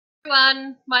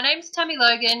Everyone, my name's Tammy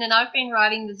Logan and I've been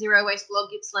writing the Zero Waste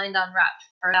blog Gippsland Unwrapped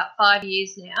for about 5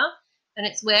 years now, and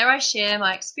it's where I share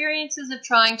my experiences of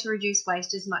trying to reduce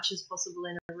waste as much as possible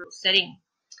in a rural setting.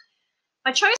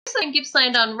 I chose the name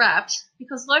Gippsland Unwrapped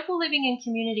because local living and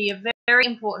community are very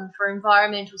important for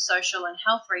environmental, social and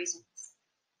health reasons.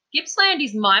 Gippsland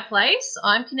is my place.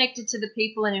 I'm connected to the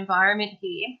people and environment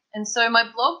here, and so my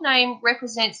blog name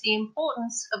represents the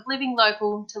importance of living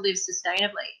local to live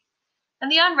sustainably.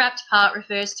 And the unwrapped part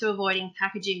refers to avoiding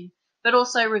packaging, but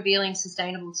also revealing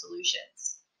sustainable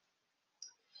solutions.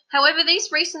 However,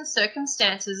 these recent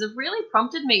circumstances have really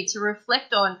prompted me to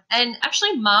reflect on and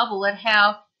actually marvel at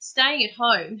how staying at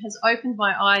home has opened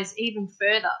my eyes even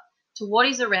further to what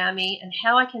is around me and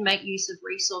how I can make use of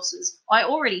resources I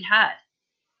already had.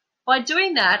 By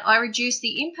doing that, I reduce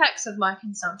the impacts of my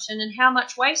consumption and how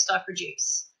much waste I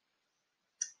produce.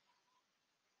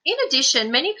 In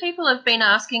addition, many people have been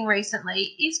asking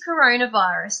recently, is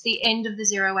coronavirus the end of the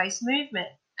zero waste movement?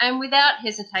 And without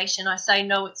hesitation, I say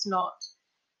no, it's not.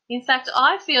 In fact,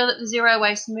 I feel that the zero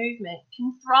waste movement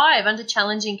can thrive under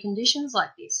challenging conditions like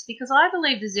this because I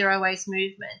believe the zero waste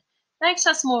movement makes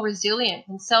us more resilient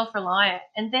and self-reliant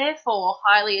and therefore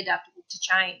highly adaptable to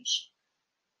change.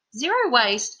 Zero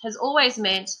waste has always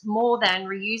meant more than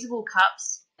reusable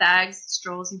cups, bags,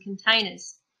 straws and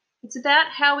containers. It's about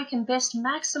how we can best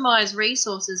maximise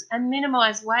resources and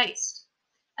minimise waste.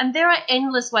 And there are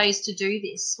endless ways to do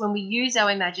this when we use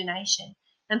our imagination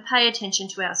and pay attention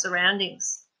to our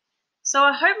surroundings. So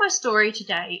I hope my story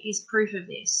today is proof of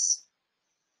this.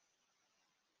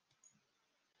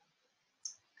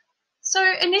 So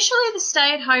initially, the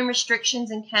stay-at-home restrictions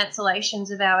and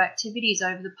cancellations of our activities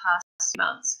over the past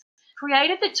months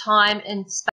created the time and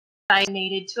space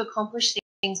needed to accomplish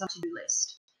things on the to-do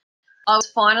list. I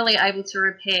was finally able to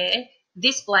repair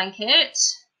this blanket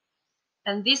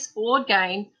and this board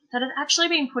game that had actually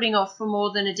been putting off for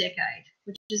more than a decade,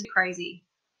 which is crazy.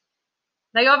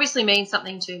 They obviously mean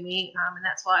something to me, and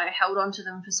that's why I held on to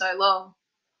them for so long.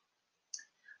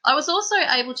 I was also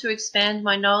able to expand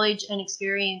my knowledge and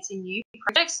experience in new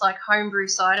projects like homebrew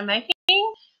cider making.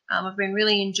 I've been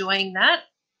really enjoying that.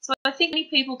 So I think many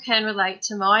people can relate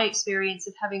to my experience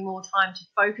of having more time to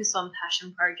focus on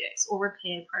passion projects or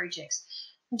repair projects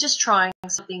and just trying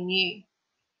something new.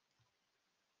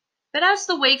 But as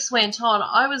the weeks went on,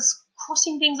 I was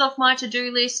crossing things off my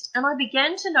to-do list and I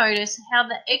began to notice how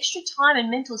the extra time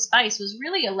and mental space was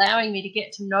really allowing me to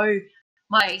get to know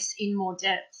my place in more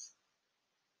depth.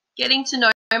 Getting to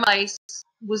know my place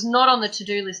was not on the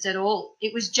to-do list at all.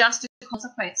 It was just a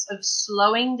consequence of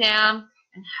slowing down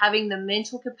and having the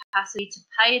mental capacity to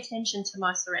pay attention to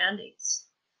my surroundings.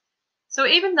 So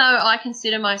even though I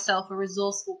consider myself a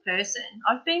resourceful person,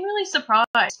 I've been really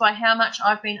surprised by how much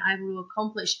I've been able to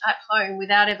accomplish at home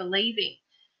without ever leaving.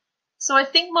 So I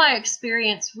think my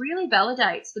experience really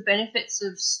validates the benefits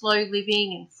of slow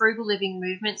living and frugal living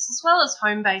movements as well as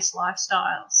home-based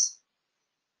lifestyles.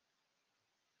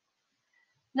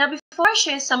 Now, before I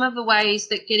share some of the ways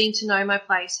that getting to know my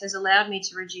place has allowed me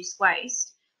to reduce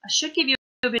waste, I should give you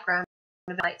a bit of background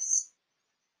on the place.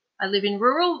 I live in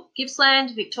rural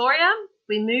Gippsland, Victoria.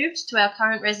 We moved to our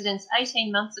current residence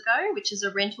 18 months ago, which is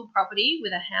a rental property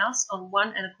with a house on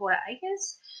 1¼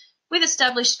 acres, with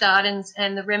established gardens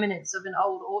and the remnants of an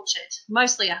old orchard,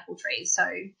 mostly apple trees, so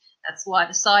that's why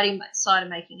the cider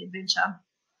making adventure.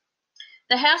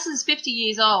 The house is 50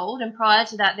 years old, and prior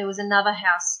to that there was another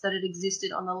house that had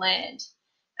existed on the land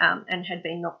and had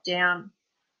been knocked down.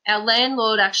 Our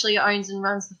landlord actually owns and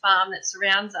runs the farm that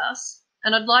surrounds us,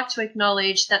 and I'd like to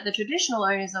acknowledge that the traditional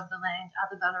owners of the land are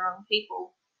the Bunurong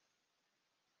people.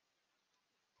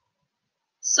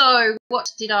 So what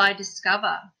did I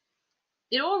discover?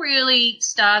 It all really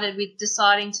started with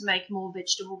deciding to make more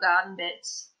vegetable garden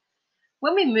beds.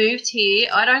 When we moved here,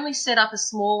 I'd only set up a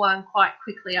small one quite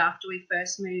quickly after we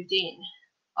first moved in.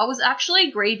 I was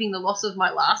actually grieving the loss of my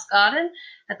last garden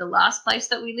at the last place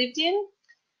that we lived in.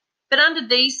 But under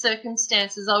these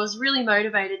circumstances, I was really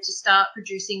motivated to start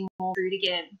producing more food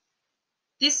again.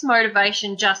 This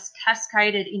motivation just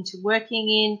cascaded into working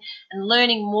in and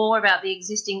learning more about the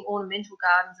existing ornamental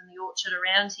gardens in the orchard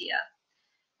around here.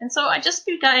 And so I just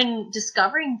began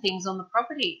discovering things on the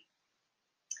property.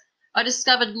 I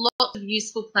discovered lots of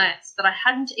useful plants that I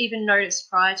hadn't even noticed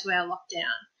prior to our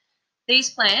lockdown.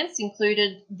 These plants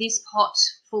included this pot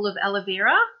full of aloe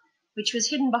vera, which was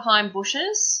hidden behind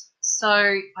bushes. So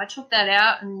I took that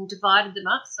out and divided them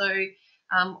up so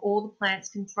all the plants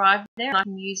can thrive there and I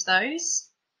can use those.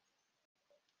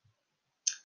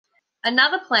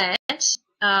 Another plant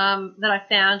that I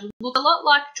found looked a lot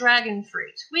like dragon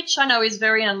fruit, which I know is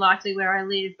very unlikely where I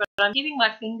live, but I'm keeping my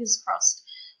fingers crossed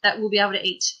that we'll be able to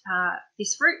eat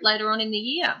this fruit later on in the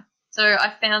year. So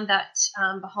I found that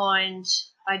behind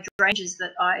hydrangeas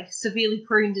that I severely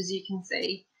pruned, as you can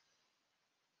see.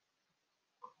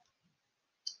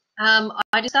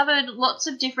 I discovered lots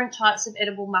of different types of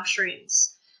edible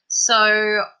mushrooms.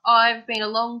 So I've been a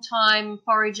long time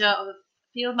forager of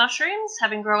field mushrooms,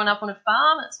 having grown up on a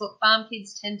farm. That's what farm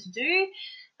kids tend to do.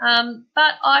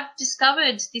 But I've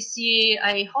discovered this year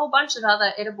a whole bunch of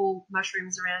other edible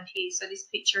mushrooms around here. So this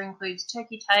picture includes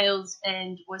turkey tails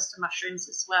and oyster mushrooms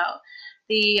as well.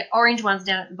 The orange ones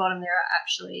down at the bottom there are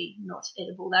actually not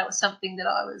edible. That was something that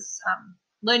I was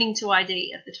learning to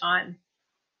ID at the time.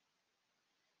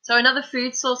 So another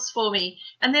food source for me.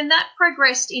 And then that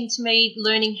progressed into me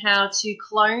learning how to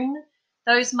clone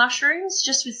those mushrooms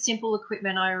just with simple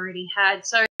equipment I already had.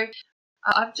 So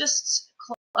I've just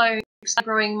cloned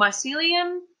growing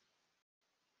mycelium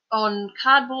on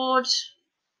cardboard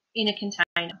in a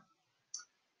container.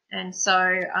 And so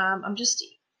I'm just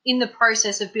in the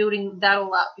process of building that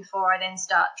all up before I then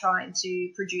start trying to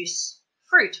produce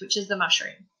fruit, which is the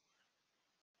mushroom.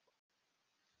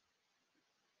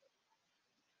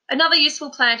 Another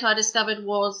useful plant I discovered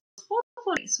was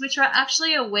hawthorns, which are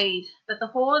actually a weed, but the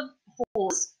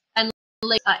haws and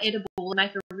leaves are edible and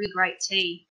make a really great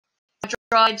tea. I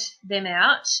dried them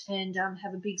out and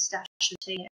have a big stash of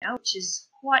tea now, which is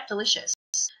quite delicious.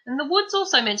 And the wood's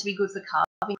also meant to be good for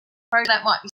carving. That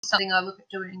might be something I look at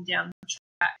doing down the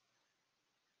track.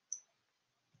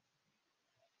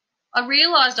 I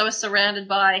realised I was surrounded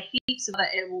by heaps of other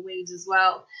edible weeds as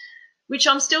well, which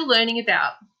I'm still learning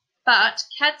about. But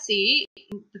Catsy,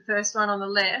 the first one on the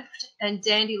left, and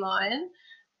dandelion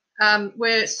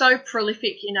were so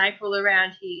prolific in April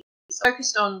around here. I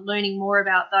focused on learning more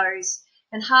about those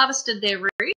and harvested their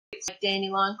roots, like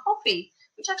dandelion coffee,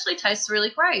 which actually tastes really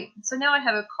great. So now I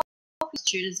have a coffee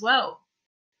substitute as well,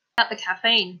 without the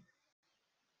caffeine.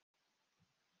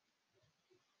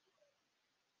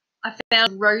 I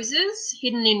found roses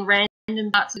hidden in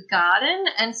random parts of the garden,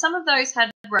 and some of those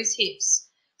had rose hips.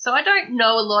 So I don't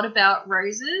know a lot about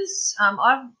roses.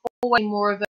 I've always been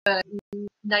more of a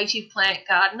native plant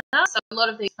gardener, so a lot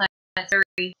of these plants are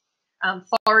very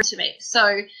foreign to me.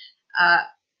 So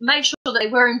made sure that they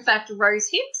were in fact rose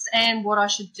hips and what I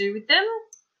should do with them.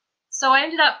 So I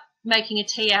ended up making a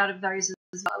tea out of those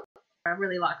as well. I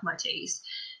really like my teas.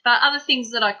 But other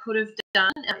things that I could have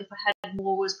done, if I had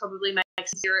more, was probably make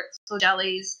some syrups or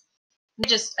jellies. And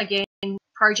just, again,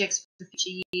 projects for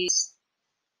future years.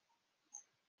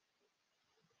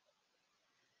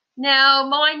 Now,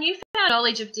 my newfound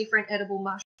knowledge of different edible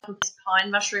mushrooms,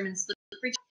 pine mushroom and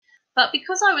slippery, but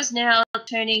because I was now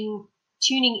tuning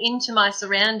into my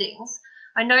surroundings,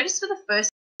 I noticed for the first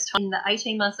time in the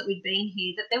 18 months that we'd been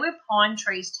here that there were pine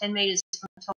trees 10 metres from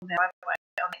the top of our driveway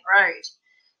on the road.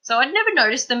 So I'd never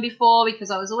noticed them before because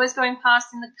I was always going past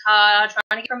in the car,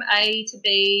 trying to get from A to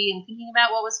B and thinking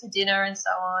about what was for dinner and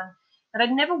so on. But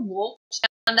I'd never walked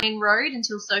down the main road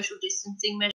until social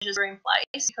distancing measures were in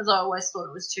place because I always thought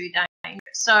it was too dangerous.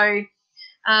 So,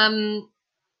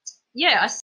 yeah,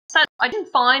 I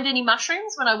didn't find any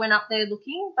mushrooms when I went up there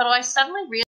looking, but I suddenly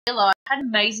realised I had an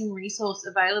amazing resource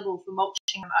available for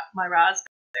mulching my raspberries.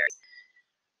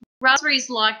 Raspberries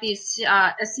like this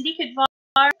acidic environment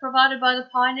provided by the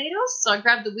pine needles, so I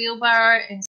grabbed the wheelbarrow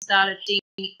and started heading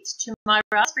it to my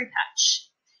raspberry patch.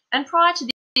 And prior to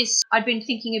this, I'd been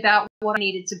thinking about what I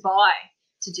needed to buy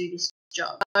to do this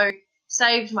job. So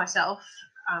saved myself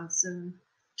some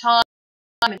time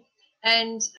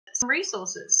and some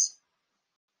resources.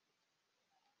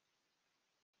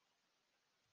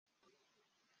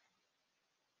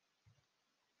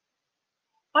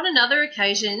 On another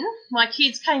occasion, my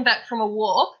kids came back from a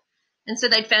walk and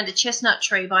said they'd found a chestnut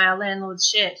tree by our landlord's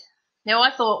shed. Now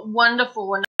I thought,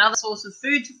 wonderful, another source of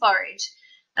food to forage,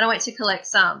 and I went to collect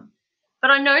some.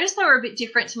 But I noticed they were a bit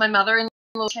different to my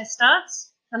mother-in-law's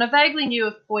chestnuts, and I vaguely knew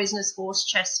of poisonous horse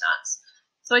chestnuts.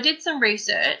 So I did some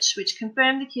research which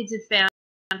confirmed the kids had found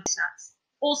chestnuts,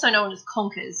 also known as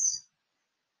conkers.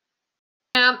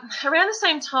 Around the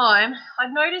same time,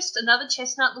 I'd noticed another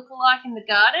chestnut lookalike in the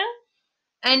garden,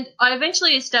 and I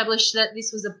eventually established that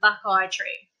this was a buckeye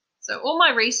tree. So all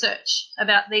my research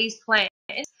about these plants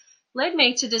led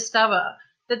me to discover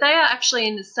that they are actually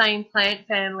in the same plant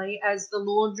family as the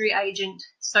laundry agent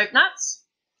soap nuts,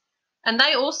 and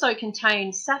they also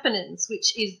contain saponins,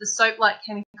 which is the soap-like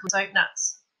chemical in soap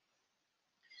nuts.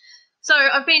 So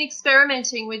I've been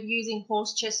experimenting with using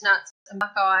horse chestnuts and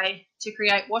buckeye to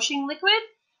create washing liquid,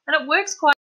 and it works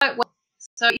quite well.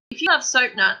 So if you love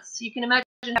soap nuts, you can imagine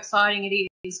how exciting it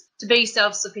is to be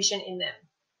self-sufficient in them.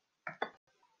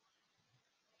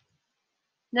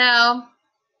 Now,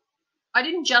 I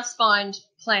didn't just find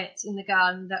plants in the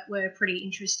garden that were pretty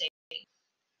interesting.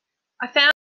 I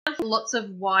found lots of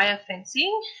wire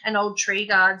fencing and old tree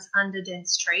guards under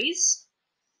dense trees.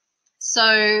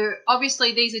 So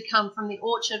obviously these had come from the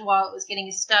orchard while it was getting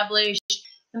established,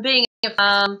 and being a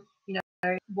farm,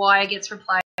 wire gets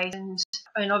replaced,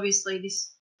 and obviously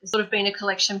this has sort of been a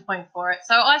collection point for it.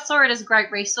 So I saw it as a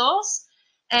great resource,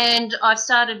 and I've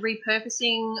started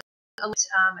repurposing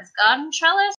as garden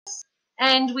trellis,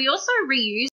 and we also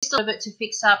reused some of it to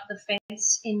fix up the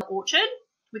fence in the orchard,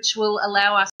 which will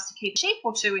allow us to keep a sheep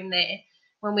or two in there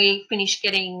when we finish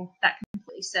getting that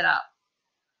completely set up.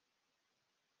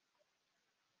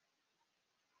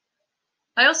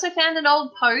 I also found an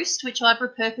old post which I've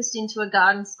repurposed into a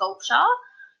garden sculpture.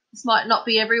 This might not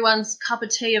be everyone's cup of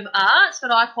tea of art,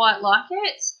 but I quite like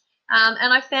it.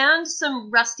 And I found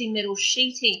some rusty metal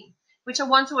sheeting, which I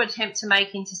want to attempt to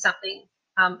make into something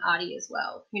arty as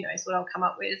well. Who knows what I'll come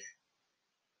up with.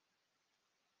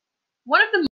 One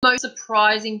of the most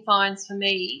surprising finds for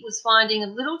me was finding a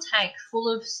little tank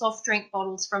full of soft drink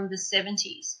bottles from the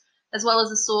 70s, as well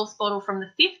as a sauce bottle from the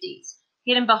 50s,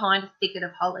 hidden behind a thicket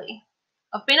of holly.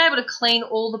 I've been able to clean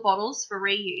all the bottles for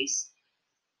reuse,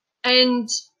 and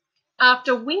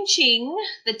after winching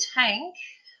the tank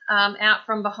out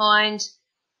from behind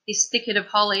this thicket of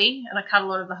holly, and I cut a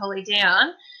lot of the holly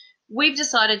down, we've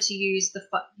decided to use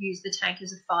the tank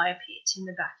as a fire pit in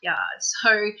the backyard.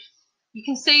 So you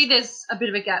can see there's a bit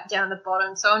of a gap down the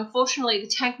bottom. So unfortunately the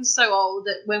tank was so old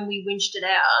that when we winched it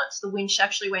out, the winch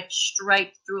actually went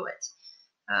straight through it.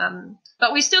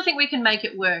 But we still think we can make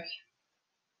it work.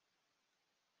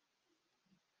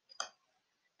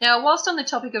 Now, whilst on the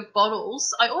topic of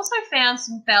bottles, I also found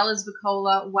some Fowler's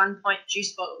Vicola 1-pint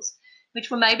juice bottles, which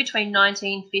were made between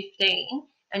 1915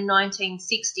 and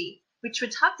 1960, which were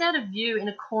tucked out of view in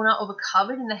a corner of a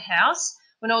cupboard in the house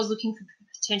when I was looking for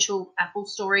potential apple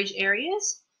storage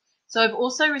areas. So I've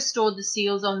also restored the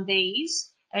seals on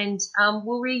these, and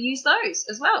we'll reuse those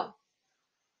as well.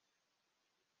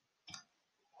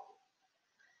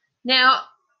 Now,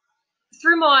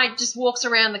 through my just walks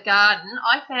around the garden,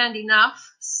 I found enough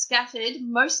scattered,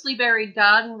 mostly buried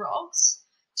garden rocks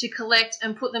to collect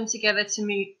and put them together to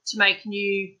make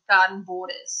new garden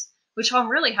borders, which I'm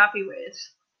really happy with.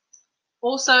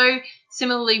 Also,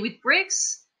 similarly with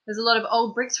bricks, there's a lot of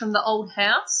old bricks from the old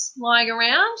house lying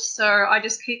around, so I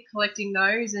just keep collecting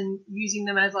those and using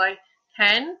them as I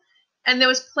can. And there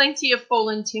was plenty of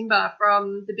fallen timber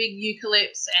from the big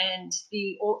eucalypts and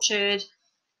the orchard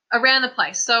around the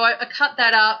place. So I cut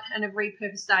that up and have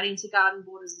repurposed that into garden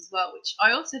borders as well, which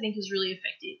I also think is really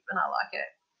effective and I like it.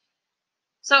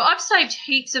 So I've saved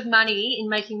heaps of money in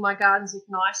making my gardens look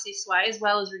nice this way, as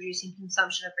well as reducing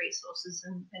consumption of resources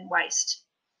and waste.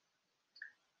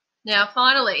 Now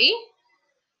finally,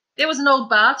 there was an old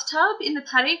bathtub in the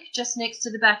paddock just next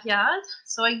to the backyard,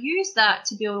 so I used that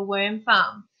to build a worm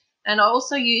farm. And I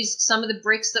also used some of the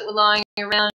bricks that were lying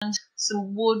around,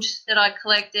 some wood that I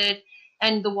collected,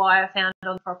 and the wire found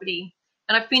on the property.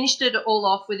 And I finished it all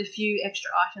off with a few extra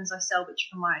items I salvaged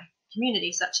from my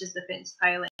community, such as the fence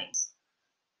palings.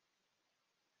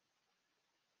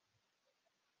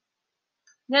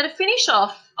 Now to finish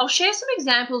off, I'll share some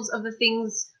examples of the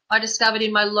things I discovered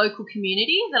in my local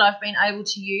community that I've been able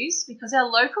to use, because our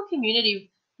local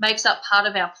community makes up part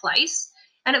of our place,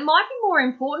 and it might be more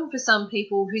important for some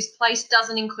people whose place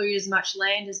doesn't include as much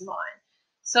land as mine.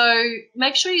 So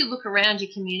make sure you look around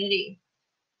your community.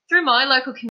 Through my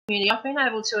local community, I've been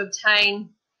able to obtain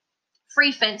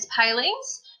free fence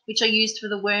palings, which I used for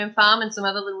the worm farm and some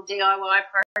other little DIY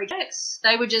projects.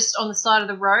 They were just on the side of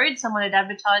the road. Someone had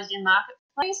advertised in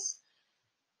Marketplace.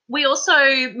 We also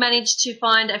managed to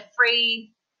find a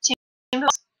free timber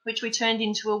box, which we turned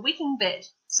into a wicking bed.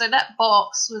 So that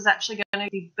box was actually going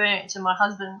to be burnt, and my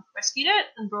husband rescued it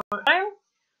and brought it home.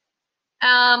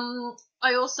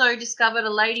 I also discovered a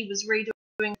lady was redoing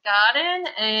the garden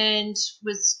and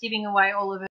was giving away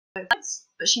all of her plants,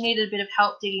 but she needed a bit of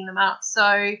help digging them up. So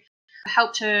I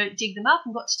helped her dig them up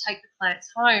and got to take the plants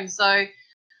home. So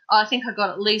I think I got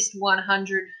at least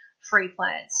 100 free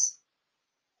plants.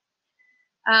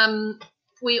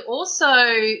 We also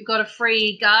got a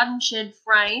free garden shed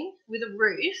frame with a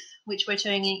roof, which we're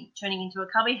turning into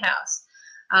a cubby house.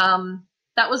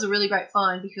 That was a really great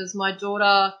find, because my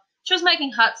daughter, she was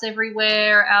making huts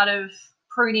everywhere out of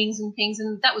prunings and things,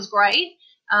 and that was great.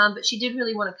 But she did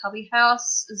really want a cubby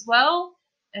house as well.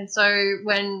 And so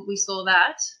when we saw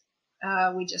that,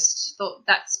 we just thought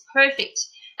that's perfect.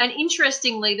 And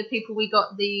interestingly, the people we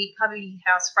got the cubby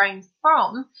house frame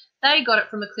from, they got it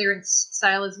from a clearance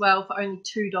sale as well for only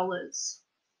 $2.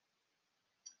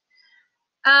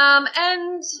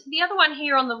 And the other one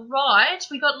here on the right,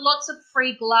 we got lots of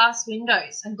free glass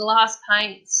windows and glass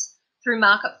panes through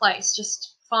Marketplace,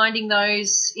 just finding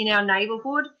those in our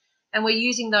neighbourhood, and we're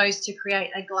using those to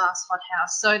create a glass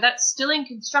hothouse. So that's still in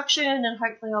construction, and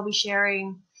hopefully I'll be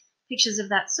sharing pictures of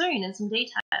that soon and some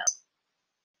details.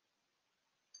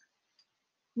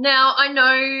 Now, I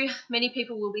know many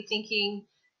people will be thinking,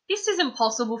 this isn't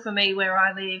possible for me where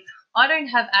I live. I don't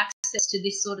have access to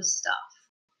this sort of stuff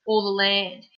or the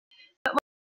land. But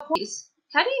my point is,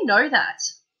 how do you know that?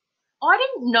 I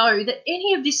didn't know that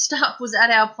any of this stuff was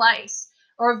at our place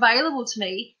or available to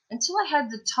me until I had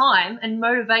the time and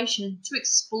motivation to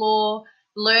explore,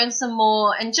 learn some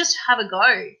more, and just have a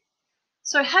go.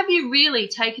 So have you really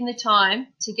taken the time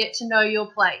to get to know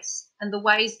your place and the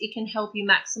ways it can help you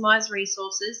maximise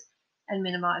resources and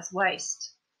minimise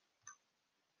waste?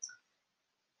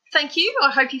 Thank you.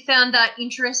 I hope you found that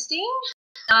interesting.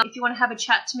 If you want to have a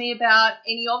chat to me about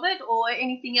any of it or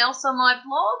anything else on my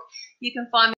blog, you can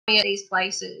find me at these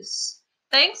places.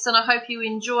 Thanks, and I hope you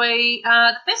enjoy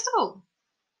the festival.